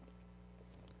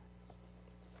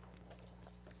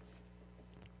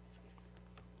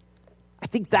 I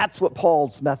think that's what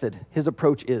Paul's method, his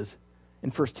approach is in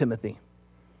 1 Timothy.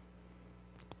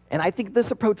 And I think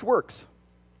this approach works.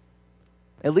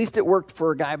 At least it worked for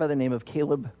a guy by the name of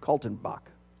Caleb Kaltenbach.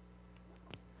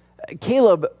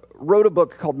 Caleb wrote a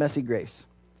book called Messy Grace.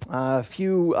 A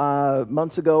few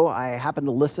months ago, I happened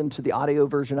to listen to the audio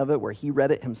version of it where he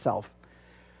read it himself.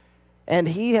 And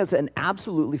he has an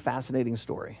absolutely fascinating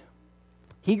story.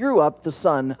 He grew up the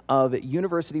son of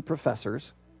university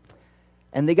professors,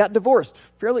 and they got divorced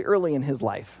fairly early in his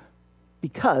life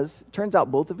because it turns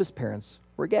out both of his parents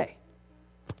were gay.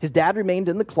 His dad remained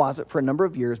in the closet for a number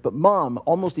of years, but mom,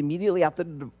 almost immediately after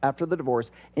the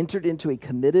divorce, entered into a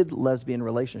committed lesbian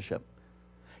relationship.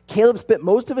 Caleb spent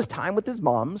most of his time with his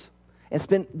moms and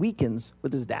spent weekends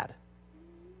with his dad.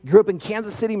 He grew up in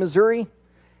Kansas City, Missouri,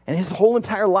 and his whole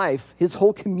entire life, his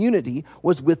whole community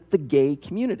was with the gay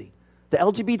community. The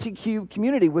LGBTQ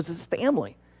community was his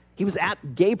family. He was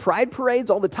at gay pride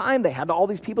parades all the time. They had all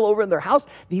these people over in their house.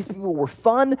 These people were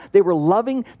fun. They were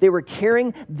loving. They were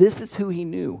caring. This is who he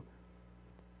knew.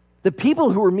 The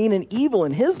people who were mean and evil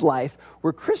in his life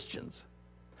were Christians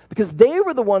because they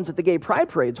were the ones at the gay pride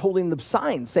parades holding the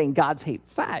signs saying God's hate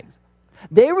fags.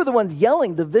 They were the ones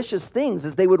yelling the vicious things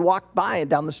as they would walk by and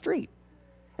down the street.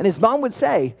 And his mom would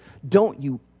say, don't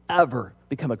you ever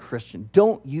become a Christian.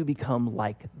 Don't you become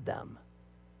like them.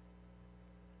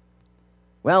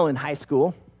 Well, in high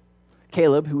school,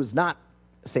 Caleb, who was not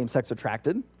same-sex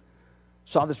attracted,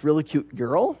 saw this really cute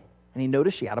girl, and he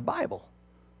noticed she had a Bible.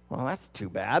 Well, that's too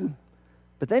bad.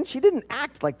 But then she didn't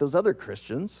act like those other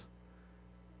Christians.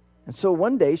 And so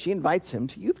one day she invites him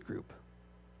to youth group.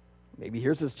 Maybe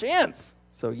here's his chance.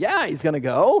 So yeah, he's going to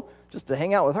go just to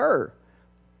hang out with her.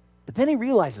 But then he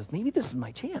realizes, maybe this is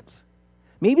my chance.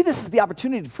 Maybe this is the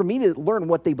opportunity for me to learn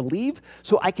what they believe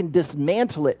so I can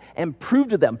dismantle it and prove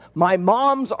to them, my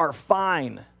moms are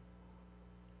fine.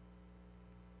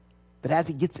 But as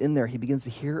he gets in there, he begins to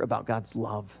hear about God's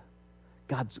love,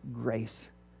 God's grace.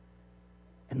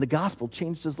 And the gospel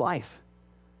changed his life.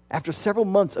 After several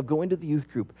months of going to the youth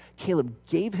group, Caleb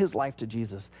gave his life to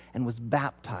Jesus and was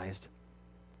baptized.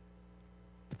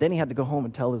 But then he had to go home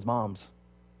and tell his moms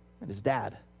and his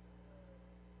dad.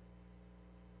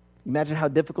 Imagine how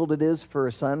difficult it is for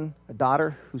a son, a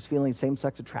daughter who's feeling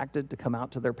same-sex attracted to come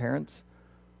out to their parents.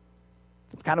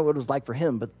 That's kind of what it was like for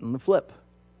him, but on the flip.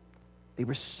 They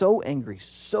were so angry,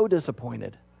 so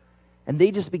disappointed, and they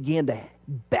just began to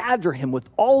badger him with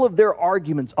all of their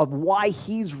arguments of why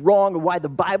he's wrong or why the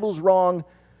Bible's wrong.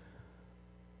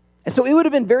 And so it would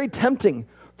have been very tempting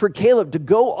for Caleb to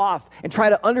go off and try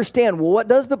to understand, well, what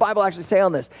does the Bible actually say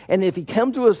on this? And if he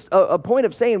comes to a point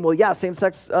of saying, well, yeah,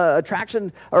 same-sex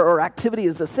attraction or activity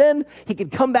is a sin, he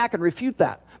could come back and refute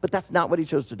that. But that's not what he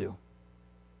chose to do.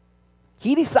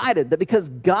 He decided that because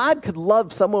God could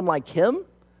love someone like him,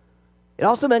 it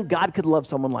also meant God could love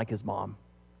someone like his mom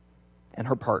and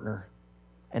her partner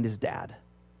and his dad.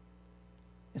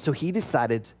 And so he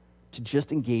decided to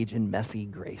just engage in messy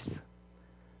grace.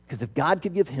 Because if God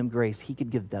could give him grace, he could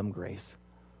give them grace.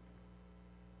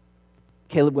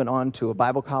 Caleb went on to a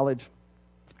Bible college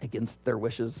against their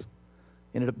wishes,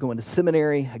 ended up going to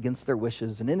seminary against their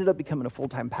wishes, and ended up becoming a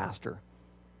full-time pastor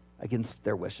against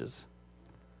their wishes.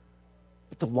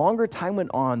 But the longer time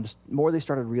went on, the more they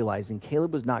started realizing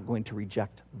Caleb was not going to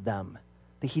reject them,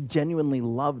 that he genuinely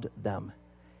loved them.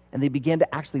 And they began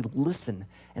to actually listen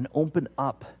and open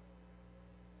up.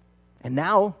 And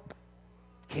now,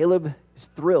 Caleb is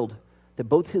thrilled that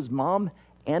both his mom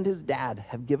and his dad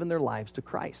have given their lives to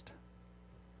Christ.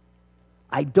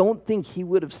 I don't think he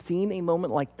would have seen a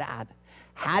moment like that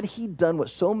had he done what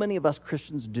so many of us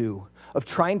Christians do, of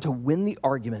trying to win the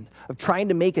argument, of trying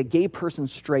to make a gay person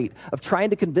straight, of trying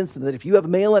to convince them that if you have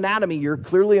male anatomy, you're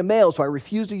clearly a male, so I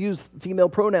refuse to use female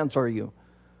pronouns for you.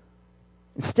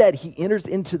 Instead, he enters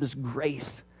into this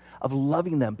grace of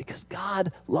loving them because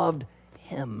God loved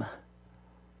him.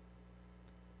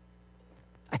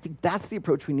 I think that's the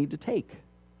approach we need to take.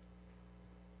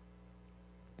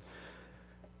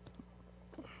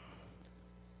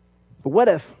 But what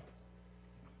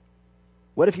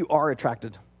if you are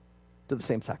attracted to the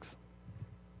same sex?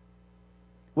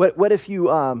 What if you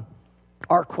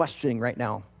are questioning right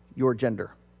now your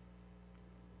gender?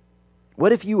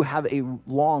 What if you have a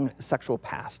long sexual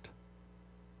past?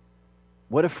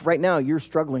 What if right now you're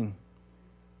struggling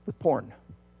with porn?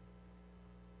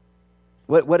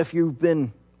 What if you've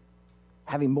been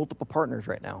having multiple partners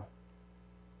right now?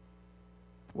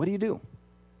 What do you do?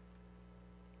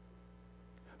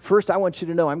 First, I want you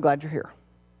to know I'm glad you're here.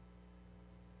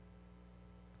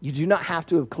 You do not have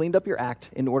to have cleaned up your act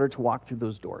in order to walk through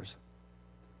those doors.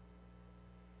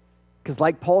 Because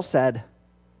like Paul said,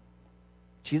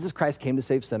 Jesus Christ came to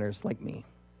save sinners like me,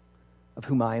 of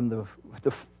whom I am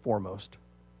the foremost.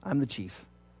 I'm the chief.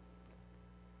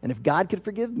 And if God could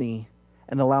forgive me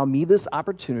and allow me this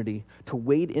opportunity to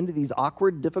wade into these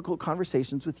awkward, difficult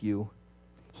conversations with you,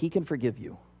 he can forgive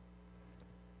you.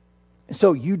 And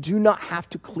so you do not have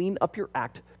to clean up your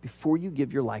act before you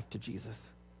give your life to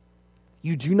Jesus.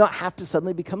 You do not have to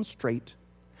suddenly become straight.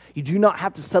 You do not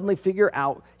have to suddenly figure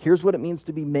out, here's what it means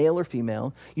to be male or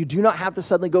female. You do not have to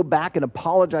suddenly go back and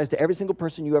apologize to every single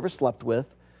person you ever slept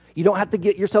with. You don't have to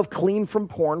get yourself clean from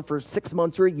porn for 6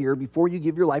 months or a year before you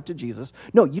give your life to Jesus.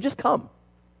 No, you just come.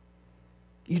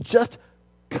 You just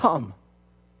come.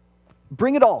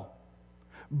 Bring it all.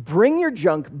 Bring your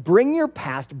junk, bring your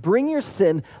past, bring your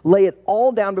sin, lay it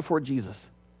all down before Jesus.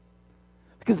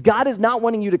 Because God is not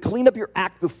wanting you to clean up your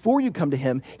act before you come to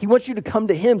him. He wants you to come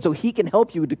to him so he can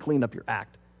help you to clean up your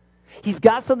act. He's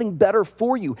got something better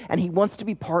for you, and he wants to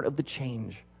be part of the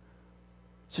change.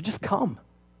 So just come.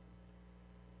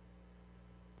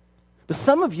 But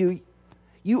some of you,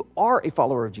 you are a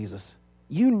follower of Jesus.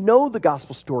 You know the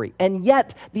gospel story, and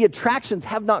yet the attractions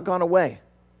have not gone away.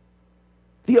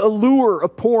 The allure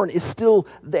of porn is still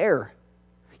there.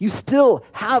 You still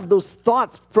have those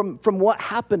thoughts from what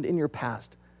happened in your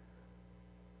past.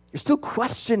 You're still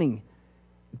questioning,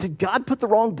 did God put the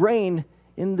wrong brain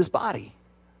in this body?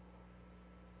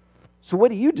 So what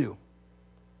do? You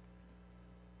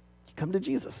come to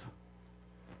Jesus.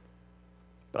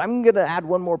 But I'm going to add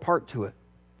one more part to it.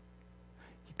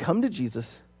 You come to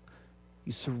Jesus,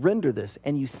 you surrender this,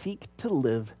 and you seek to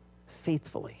live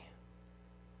faithfully.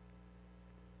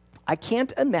 I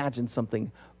can't imagine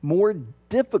something more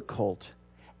difficult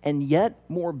and yet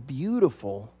more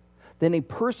beautiful than a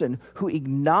person who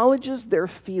acknowledges their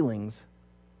feelings,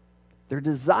 their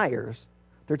desires,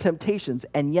 their temptations,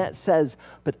 and yet says,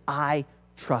 but I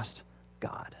trust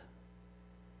God.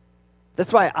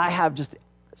 That's why I have just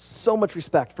so much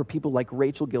respect for people like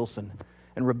Rachel Gilson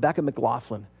and Rebecca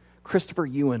McLaughlin, Christopher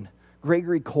Ewan,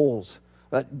 Gregory Coles,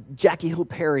 Jackie Hill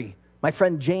Perry, my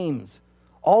friend James.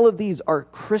 All of these are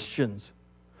Christians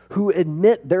who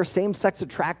admit they're same-sex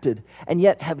attracted and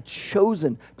yet have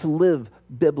chosen to live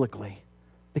biblically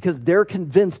because they're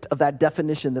convinced of that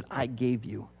definition that I gave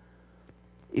you.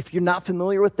 If you're not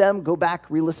familiar with them, go back,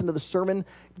 re-listen to the sermon,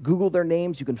 Google their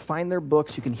names, you can find their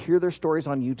books, you can hear their stories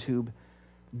on YouTube.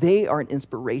 They are an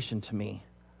inspiration to me.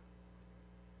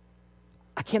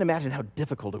 I can't imagine how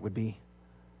difficult it would be.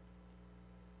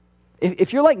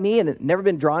 If you're like me and have never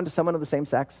been drawn to someone of the same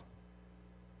sex,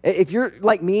 if you're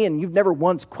like me and you've never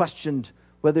once questioned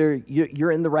whether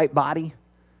you're in the right body,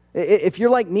 if you're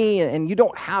like me and you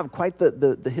don't have quite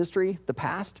the history, the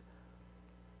past,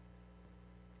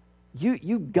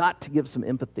 you've got to give some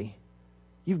empathy.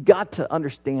 You've got to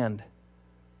understand.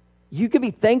 You can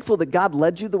be thankful that God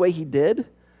led you the way he did,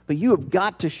 but you have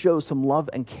got to show some love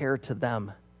and care to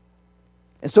them.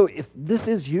 And so if this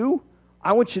is you,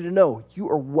 I want you to know you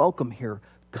are welcome here.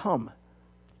 Come.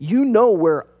 You know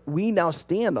where we now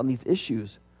stand on these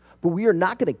issues, but we are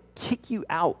not going to kick you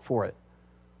out for it.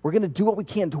 We're going to do what we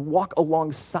can to walk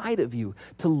alongside of you,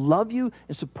 to love you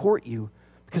and support you,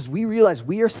 because we realize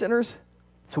we are sinners,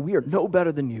 so we are no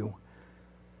better than you.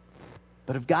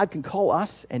 But if God can call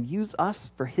us and use us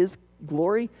for his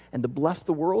glory and to bless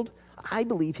the world, I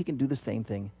believe he can do the same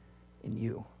thing in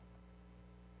you.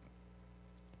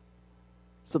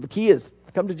 So the key is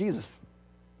come to Jesus.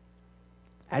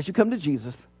 As you come to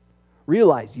Jesus,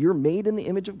 realize you're made in the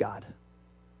image of God.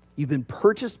 You've been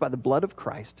purchased by the blood of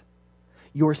Christ.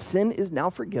 Your sin is now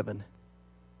forgiven,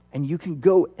 and you can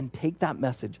go and take that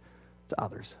message to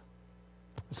others.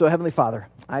 So, Heavenly Father,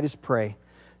 I just pray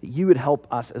that you would help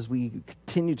us as we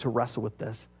continue to wrestle with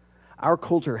this. Our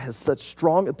culture has such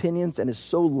strong opinions and is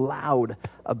so loud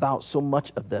about so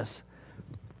much of this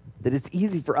that it's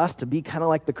easy for us to be kind of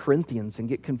like the Corinthians and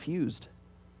get confused.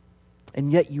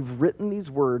 And yet you've written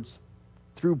these words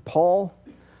through Paul,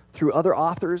 through other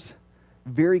authors,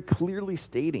 very clearly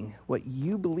stating what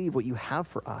you believe, what you have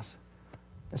for us.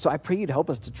 And so I pray you'd help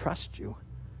us to trust you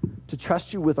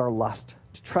with our lust,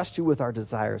 to trust you with our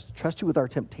desires, to trust you with our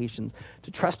temptations,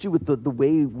 to trust you with the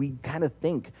way we kind of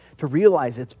think, to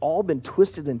realize it's all been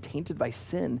twisted and tainted by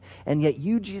sin, and yet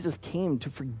you, Jesus, came to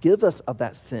forgive us of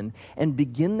that sin and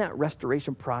begin that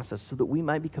restoration process so that we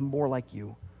might become more like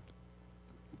you.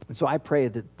 And so I pray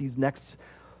that these next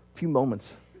few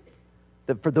moments,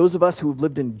 that for those of us who have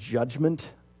lived in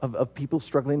judgment of people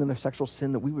struggling in their sexual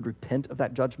sin, that we would repent of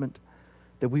that judgment,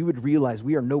 that we would realize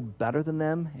we are no better than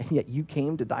them, and yet you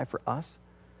came to die for us.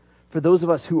 For those of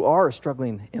us who are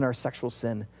struggling in our sexual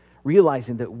sin,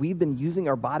 realizing that we've been using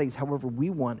our bodies however we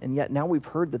want, and yet now we've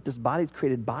heard that this body is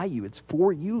created by you. It's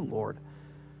for you, Lord.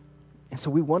 And so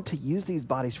we want to use these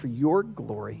bodies for your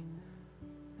glory.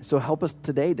 So help us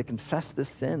today to confess this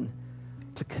sin,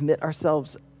 to commit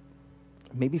ourselves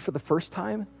maybe for the first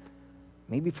time,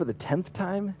 maybe for the 10th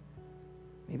time,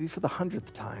 maybe for the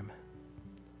 100th time.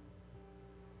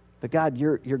 But God,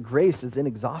 your grace is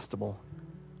inexhaustible.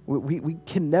 We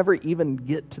can never even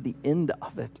get to the end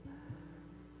of it.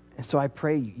 And so I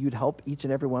pray you'd help each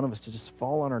and every one of us to just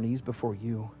fall on our knees before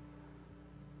you,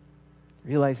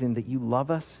 realizing that you love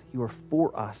us, you are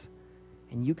for us,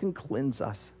 and you can cleanse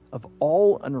us of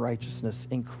all unrighteousness,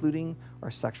 including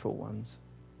our sexual ones.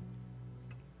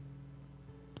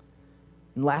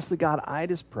 And lastly, God, I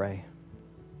just pray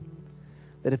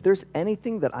that if there's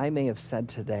anything that I may have said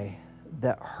today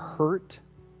that hurt,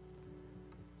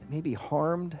 that maybe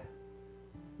harmed,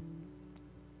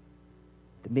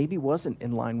 that maybe wasn't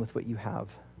in line with what you have,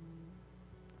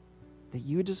 that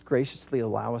you would just graciously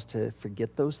allow us to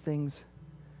forget those things,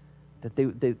 that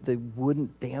they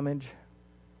wouldn't damage.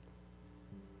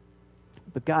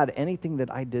 But God, anything that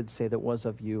I did say that was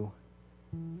of you,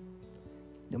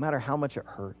 no matter how much it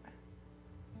hurt,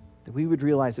 that we would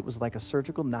realize it was like a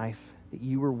surgical knife, that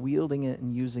you were wielding it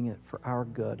and using it for our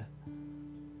good.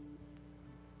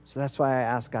 So that's why I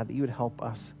ask, God, that you would help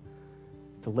us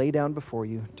to lay down before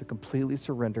you, to completely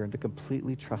surrender and to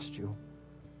completely trust you.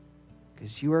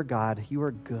 Because you are God, you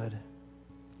are good,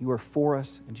 you are for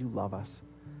us, and you love us.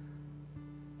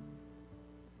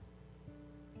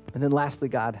 And then lastly,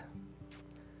 God,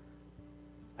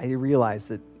 I realize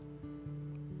that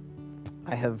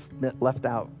I have left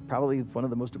out probably one of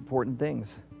the most important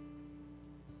things.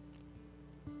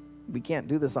 We can't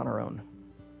do this on our own.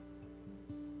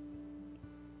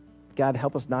 God,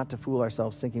 help us not to fool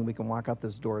ourselves thinking we can walk out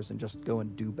those doors and just go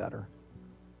and do better.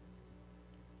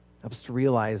 Help us to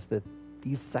realize that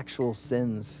these sexual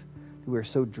sins that we're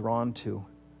so drawn to,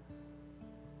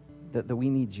 that we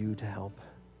need you to help.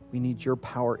 We need your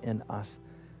power in us.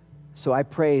 So I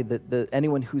pray that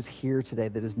anyone who's here today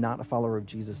that is not a follower of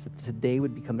Jesus, that today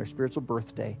would become their spiritual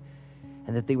birthday,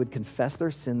 and that they would confess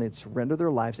their sin, they'd surrender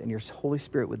their lives, and your Holy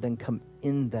Spirit would then come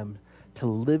in them to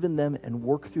live in them and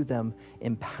work through them,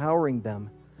 empowering them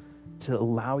to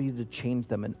allow you to change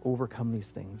them and overcome these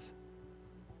things.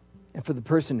 And for the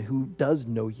person who does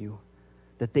know you,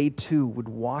 that they too would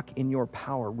walk in your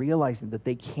power, realizing that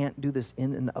they can't do this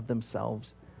in and of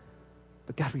themselves.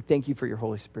 But God, we thank you for your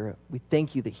Holy Spirit. We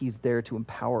thank you that he's there to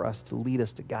empower us, to lead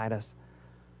us, to guide us.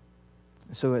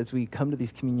 So as we come to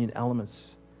these communion elements,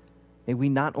 may we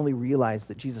not only realize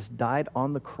that Jesus died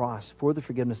on the cross for the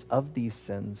forgiveness of these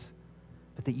sins,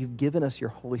 but that you've given us your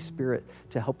Holy Spirit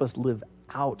to help us live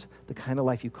out the kind of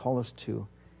life you call us to,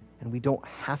 and we don't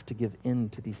have to give in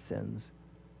to these sins.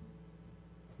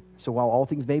 So while all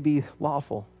things may be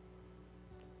lawful,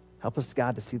 help us,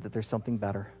 God, to see that there's something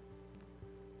better,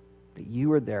 that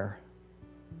you are there,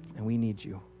 and we need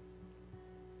you.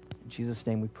 In Jesus'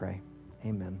 name we pray.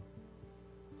 Amen.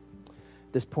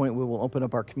 At this point, we will open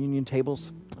up our communion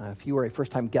tables. If you are a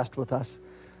first-time guest with us,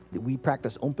 we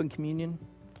practice open communion,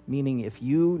 meaning if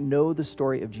you know the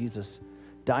story of Jesus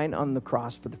dying on the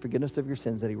cross for the forgiveness of your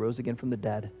sins, that he rose again from the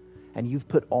dead, and you've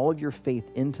put all of your faith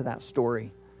into that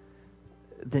story,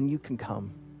 then you can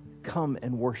come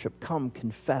and worship, come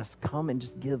confess, come and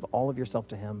just give all of yourself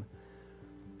to him.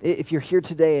 If you're here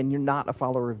today and you're not a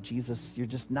follower of Jesus, you're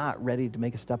just not ready to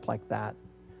make a step like that,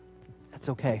 that's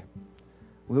okay.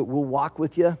 We'll walk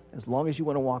with you as long as you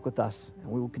want to walk with us,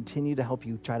 and we will continue to help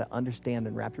you try to understand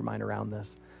and wrap your mind around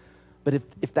this. But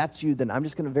if that's you, then I'm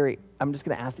just going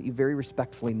to ask that you very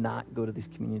respectfully not go to these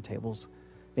communion tables.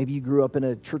 Maybe you grew up in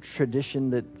a church tradition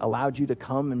that allowed you to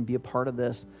come and be a part of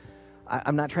this.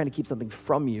 I'm not trying to keep something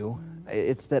from you.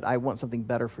 It's that I want something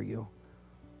better for you.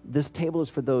 This table is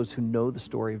for those who know the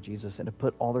story of Jesus and have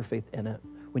put all their faith in it.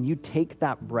 When you take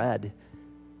that bread,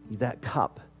 that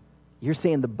cup, you're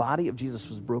saying the body of Jesus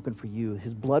was broken for you.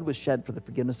 His blood was shed for the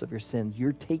forgiveness of your sins.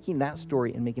 You're taking that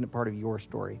story and making it part of your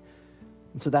story.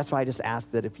 And so that's why I just ask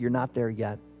that if you're not there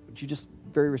yet, would you just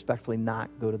very respectfully not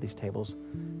go to these tables?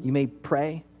 You may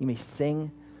pray, you may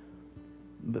sing,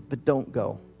 but don't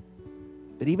go.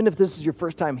 But even if this is your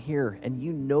first time here and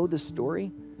you know this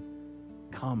story,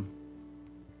 come.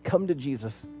 Come to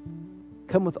Jesus.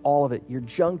 Come with all of it, your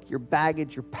junk, your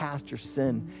baggage, your past, your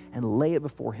sin, and lay it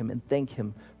before him and thank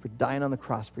him for dying on the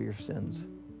cross for your sins.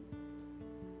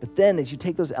 But then as you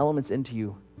take those elements into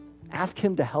you, ask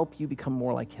him to help you become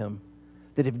more like him.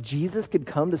 That if Jesus could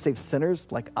come to save sinners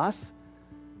like us,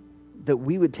 that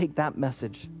we would take that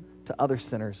message to other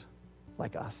sinners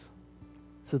like us,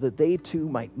 so that they too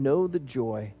might know the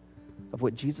joy of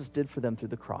what Jesus did for them through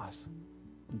the cross.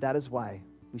 And that is why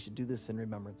we should do this in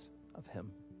remembrance of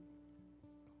him.